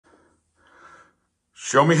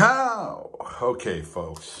Show me how. Okay,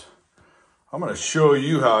 folks. I'm going to show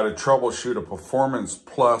you how to troubleshoot a Performance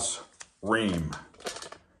Plus Rheem.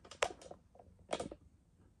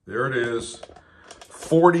 There it is.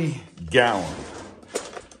 40 gallon.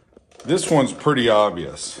 This one's pretty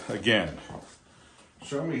obvious. Again,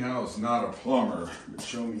 show me how it's not a plumber, but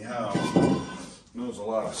show me how knows a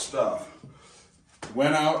lot of stuff.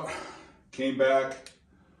 Went out, came back,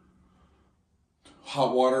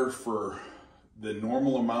 hot water for the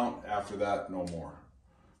normal amount. After that, no more.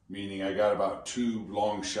 Meaning I got about 2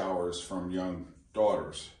 long showers from young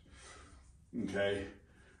daughters. Okay,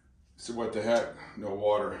 so what the heck, no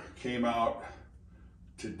water. Came out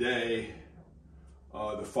today,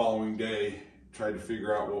 the following day, tried to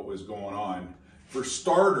figure out what was going on. For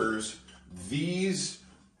starters, these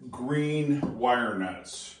green wire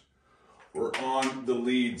nuts were on the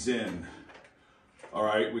leads in, all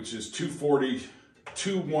right, which is 240,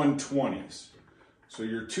 2 120s. So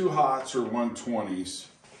your 2 hots or 120s.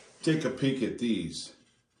 Take a peek at these.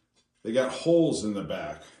 They got holes in the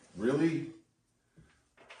back. Really?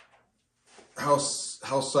 How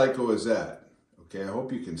psycho is that? Okay, I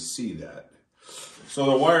hope you can see that. So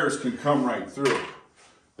the wires can come right through.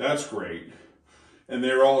 That's great. And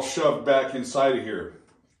they're all shoved back inside of here.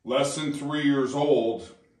 Less than 3 years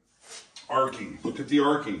old. Arcing. Look at the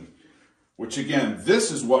arcing. Which again,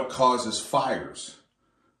 this is what causes fires.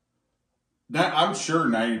 Now, I'm sure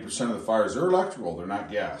 90% of the fires are electrical, they're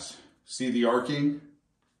not gas. See the arcing?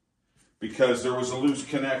 Because there was a loose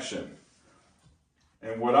connection.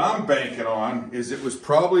 And what I'm banking on is it was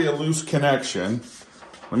probably a loose connection.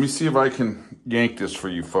 Let me see if I can yank this for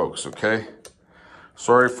you folks, okay?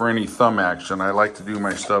 Sorry for any thumb action. I like to do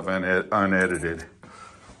my stuff unedited,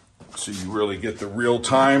 so you really get the real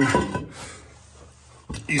time.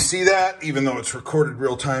 You see that? Even though it's recorded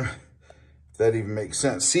real time, if that even makes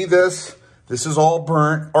sense. See this? This is all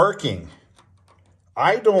burnt arcing.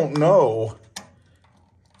 I don't know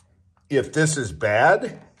if this is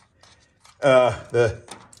bad. The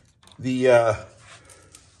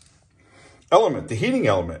element, the heating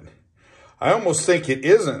element. I almost think it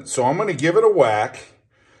isn't, so I'm going to give it a whack.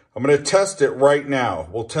 I'm going to test it right now.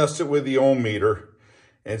 We'll test it with the ohm meter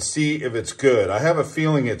and see if it's good. I have a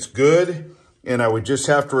feeling it's good, and I would just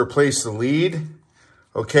have to replace the lead,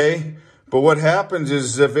 okay? But what happens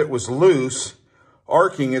is if it was loose,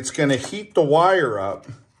 arcing, it's going to heat the wire up,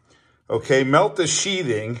 okay, melt the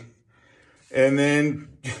sheathing, and then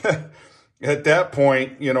at that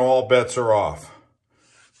point, you know, all bets are off.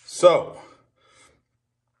 So,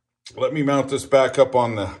 let me mount this back up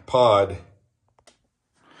on the pod,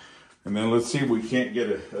 and then let's see if we can't get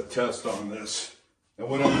a test on this. And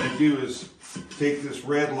what I'm going to do is take this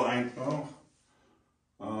red line,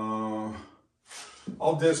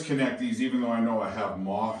 I'll disconnect these even though I know I have them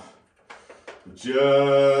off,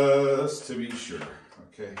 just to be sure,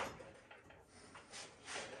 okay?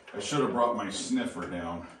 I should have brought my sniffer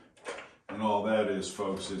down. And all that is,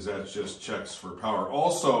 folks, is that just checks for power.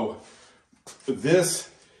 Also, this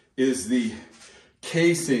is the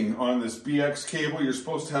casing on this BX cable. You're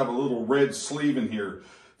supposed to have a little red sleeve in here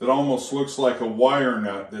that almost looks like a wire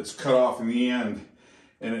nut that's cut off in the end,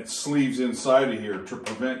 and it sleeves inside of here to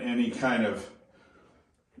prevent any kind of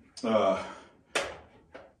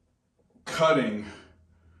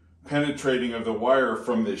penetrating of the wire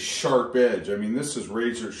from this sharp edge. I mean, this is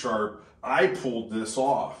razor sharp. I pulled this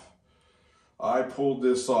off.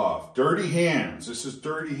 Dirty hands. This is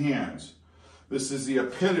dirty hands. This is the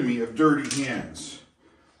epitome of dirty hands.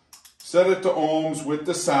 Set it to ohms with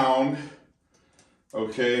the sound.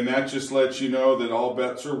 Okay, and that just lets you know that all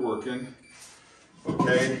bets are working.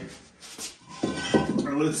 Okay.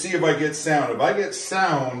 Let's see if I get sound. If I get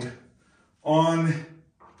sound on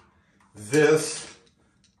this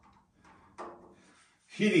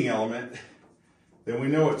heating element, then we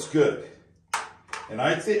know it's good. And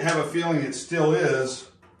I have a feeling it still is,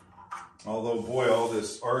 although boy, all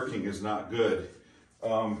this arcing is not good.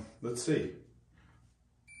 Let's see.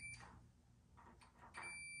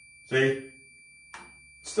 See?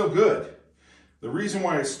 It's still good. The reason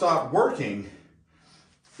why it stopped working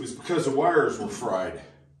was because the wires were fried.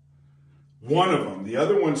 One of them. The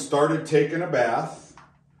other one started taking a bath,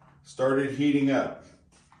 started heating up.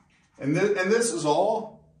 And this is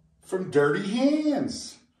all from dirty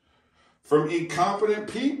hands, from incompetent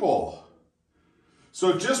people.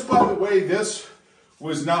 So just by the way, this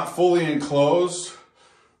was not fully enclosed,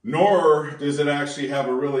 nor does it actually have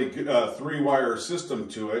a really good 3-wire system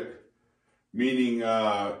to it, meaning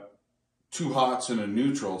 2 hots and a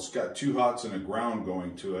neutral. It's got 2 hots and a ground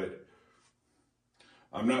going to it.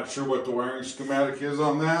 I'm not sure what the wiring schematic is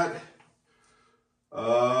on that.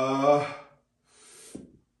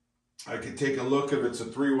 could take a look if it's a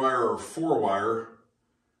 3-wire or 4-wire.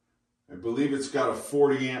 I believe it's got a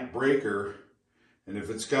 40 amp breaker. And if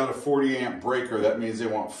it's got a 40 amp breaker, that means they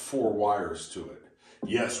want 4 wires to it.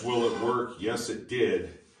 Yes, will it work? Yes, it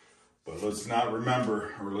did. But let's not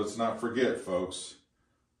remember, or let's not forget, folks.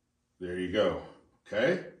 There you go.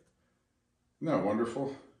 Okay? Isn't that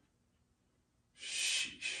wonderful?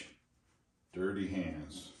 Sheesh. Dirty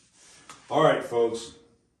hands. All right, folks.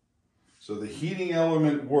 So the heating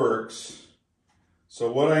element works.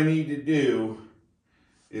 So what I need to do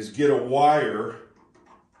is get a wire.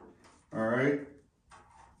 All right?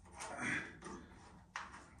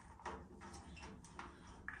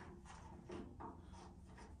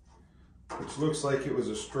 Which looks like it was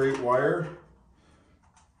a straight wire.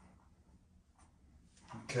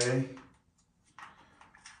 Okay.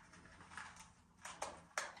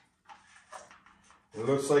 It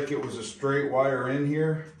looks like it was a straight wire in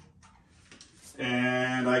here.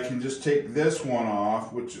 And I can just take this one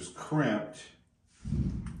off, which is crimped.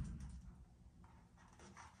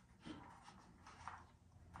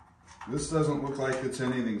 This doesn't look like it's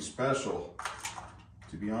anything special,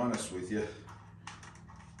 to be honest with you.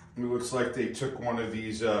 It looks like they took one of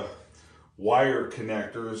these wire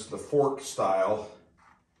connectors, the fork style,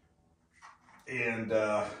 and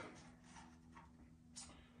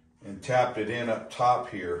tapped it in up top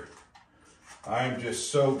here. I'm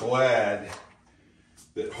just so glad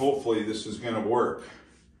that hopefully this is going to work.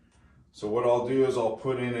 So what I'll do is I'll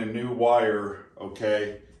put in a new wire,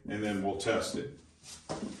 okay, and then we'll test it.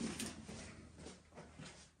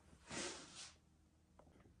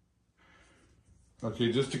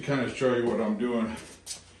 Okay, just to kind of show you what I'm doing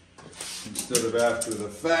instead of after the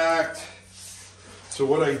fact. So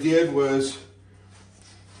what I did was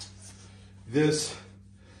this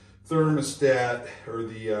thermostat, or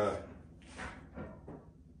the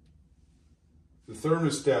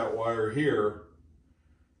thermostat wire here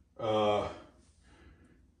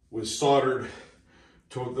was soldered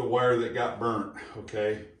to the wire that got burnt,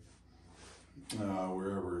 okay?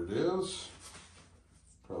 Wherever it is.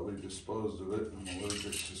 Probably disposed of it. I'm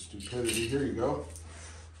allergic to stupidity. Here you go.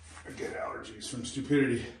 I get allergies from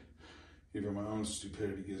stupidity. Even my own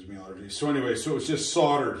stupidity gives me allergies. So anyway, so it's just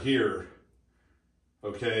soldered here.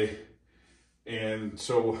 Okay. And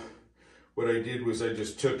so what I did was I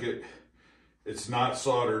just took it. It's not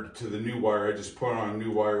soldered to the new wire. I just put on a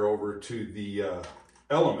new wire over to the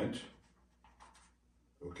element.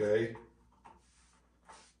 Okay.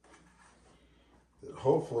 That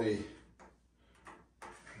hopefully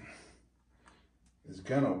is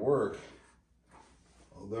gonna work,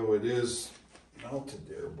 although it is melted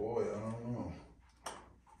there, boy, I don't know.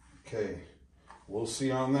 Okay, we'll see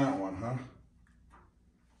on that one, huh?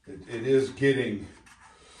 It is getting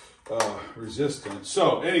resistant.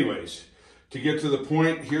 So anyways, to get to the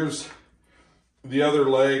point, here's the other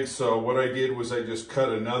leg. So what I did was I just cut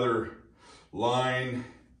another line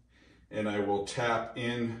and I will tap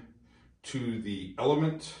in to the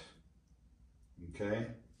element, okay?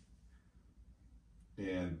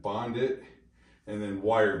 And bond it, and then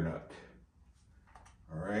wire nut.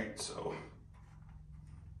 All right, so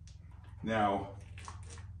now,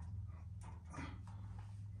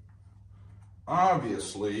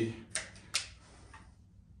 obviously,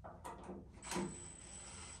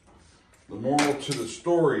 the moral to the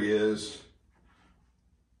story is,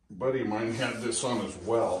 a buddy of mine had this on as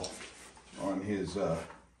well, on his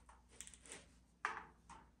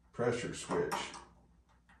pressure switch.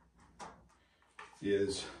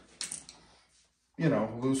 Is, you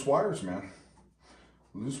know, loose wires, man.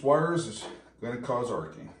 Loose wires is going to cause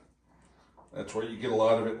arcing. That's why you get a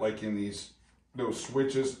lot of it, like in those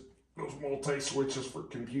switches, those multi-switches for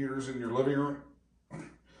computers in your living room.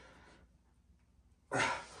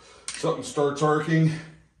 Something starts arcing.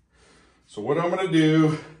 So what I'm going to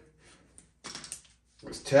do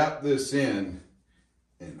is tap this in,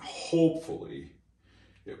 and hopefully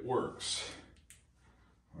it works.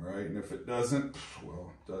 All right, and if it doesn't,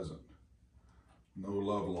 well, it doesn't. No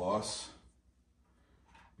love loss,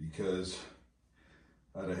 because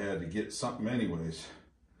I'd have had to get something anyways.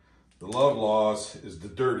 The love loss is the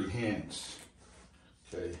dirty hands,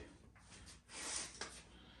 okay?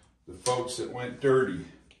 The folks that went dirty,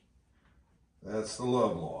 that's the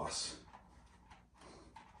love loss.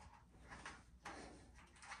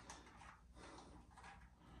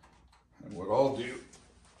 And what I'll do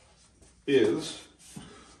is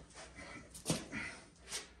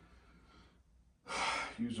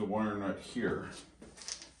use a wire nut here.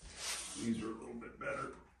 These are a little bit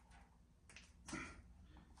better.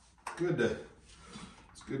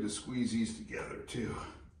 It's good to squeeze these together too.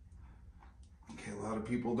 Okay, a lot of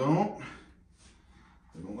people don't.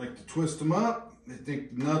 They don't like to twist them up. They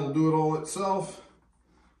think the nut will do it all itself.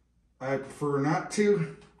 I prefer not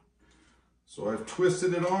to. So I've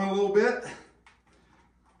twisted it on a little bit.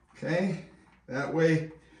 Okay, that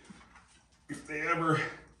way, if they ever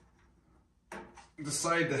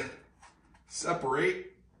decide to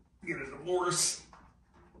separate, get a divorce,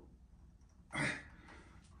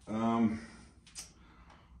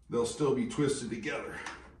 they'll still be twisted together.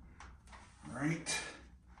 All right,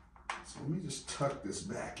 so let me just tuck this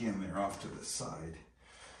back in there off to the side,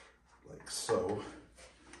 like so.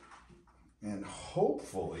 And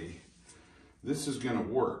hopefully this is gonna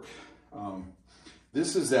work.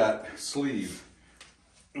 This is that sleeve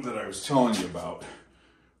that I was telling you about.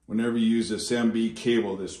 Whenever you use this MB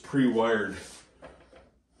cable, this pre-wired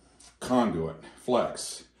conduit,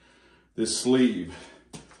 flex, this sleeve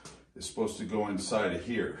is supposed to go inside of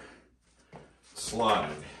here,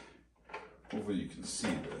 slotted. Hopefully you can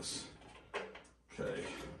see this. Okay.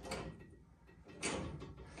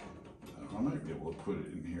 I might be able to put it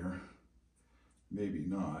in here. Maybe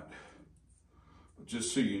not. But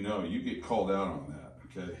just so you know, you get called out on that,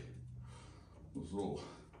 okay? Those little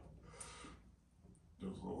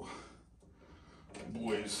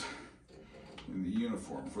boys in the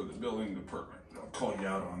uniform for the building department, they'll call you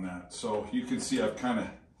out on that. So you can see I've kind of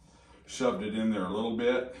shoved it in there a little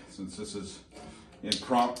bit since this is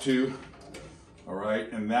impromptu. All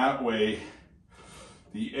right, and that way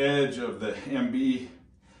the edge of the MB,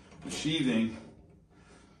 the sheathing,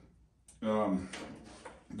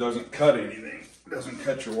 doesn't cut anything. It doesn't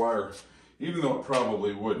cut your wire, even though it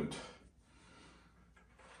probably wouldn't.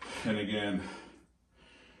 And again,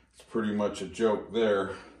 it's pretty much a joke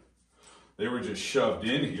there. They were just shoved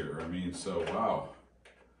in here. I mean, so wow.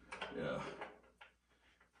 Yeah.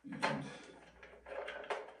 And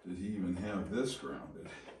did he even have this grounded?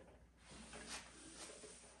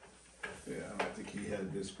 Yeah, I don't think he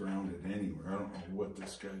had this grounded anywhere. I don't know what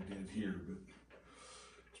this guy did here, but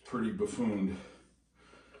it's pretty buffooned,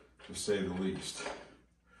 to say the least.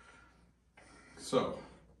 So,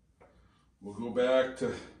 we'll go back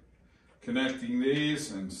to connecting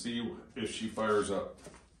these and see if she fires up.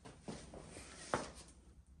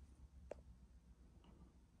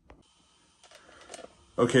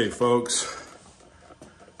 Okay, folks,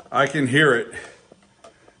 I can hear it,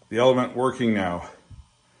 the element working now.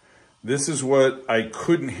 This is what I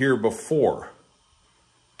couldn't hear before.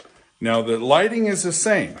 Now the lighting is the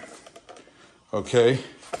same, okay?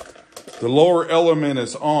 The lower element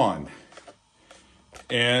is on,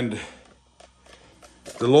 and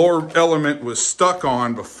the lower element was stuck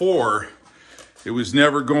on before. It was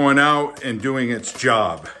never going out and doing its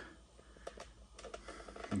job,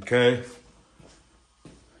 okay?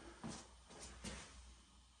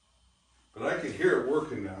 But I can hear it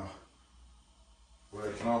working now. But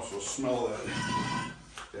I can also smell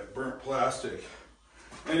that burnt plastic.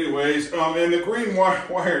 Anyways, and the green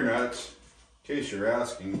wire nuts, in case you're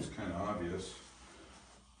asking, it's kind of obvious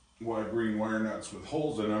why green wire nuts with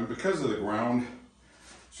holes in them, because of the ground.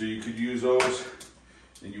 So you could use those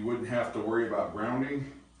and you wouldn't have to worry about grounding.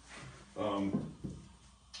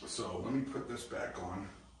 So let me put this back on.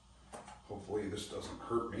 Hopefully this doesn't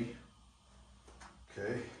hurt me.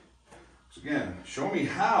 Okay. So again, show me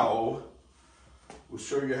how. We'll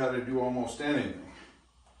show you how to do almost anything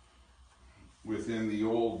within the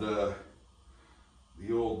old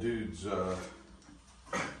dude's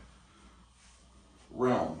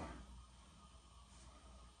realm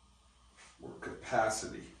or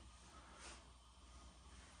capacity.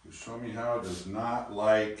 You show me how it does not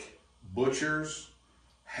like butchers,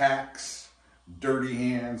 hacks, dirty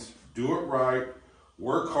hands. Do it right,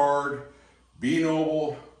 work hard, be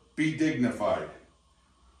noble, be dignified.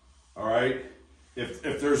 All right? If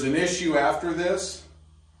there's an issue after this,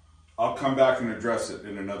 I'll come back and address it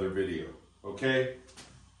in another video, okay?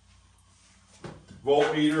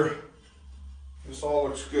 Voltmeter, this all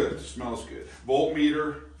looks good, smells good.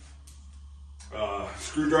 Voltmeter,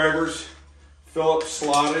 screwdrivers, Phillips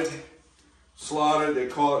slotted, they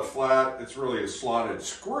call it flat. It's really a slotted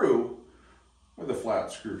screw with a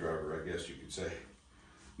flat screwdriver, I guess you could say.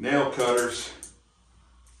 Nail cutters,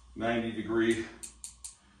 90-degree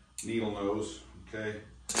needle nose. Okay,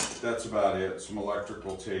 that's about it. Some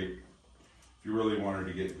electrical tape. If you really wanted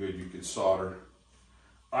to get good, you could solder.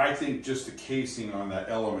 I think just the casing on that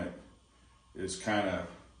element is kind of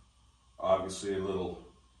obviously a little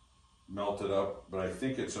melted up, but I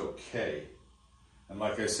think it's okay. And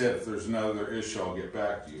like I said, if there's another issue, I'll get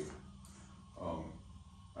back to you.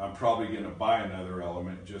 I'm probably going to buy another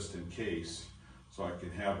element just in case, so I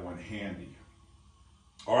can have one handy.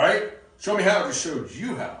 All right, show me how. I just showed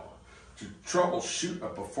you how to troubleshoot a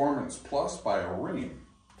Performance Plus by a Rheem.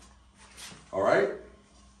 All right?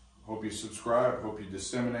 Hope you subscribe, hope you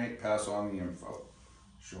disseminate, pass on the info.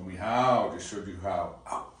 Show me how, just showed you how.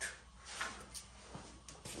 Out.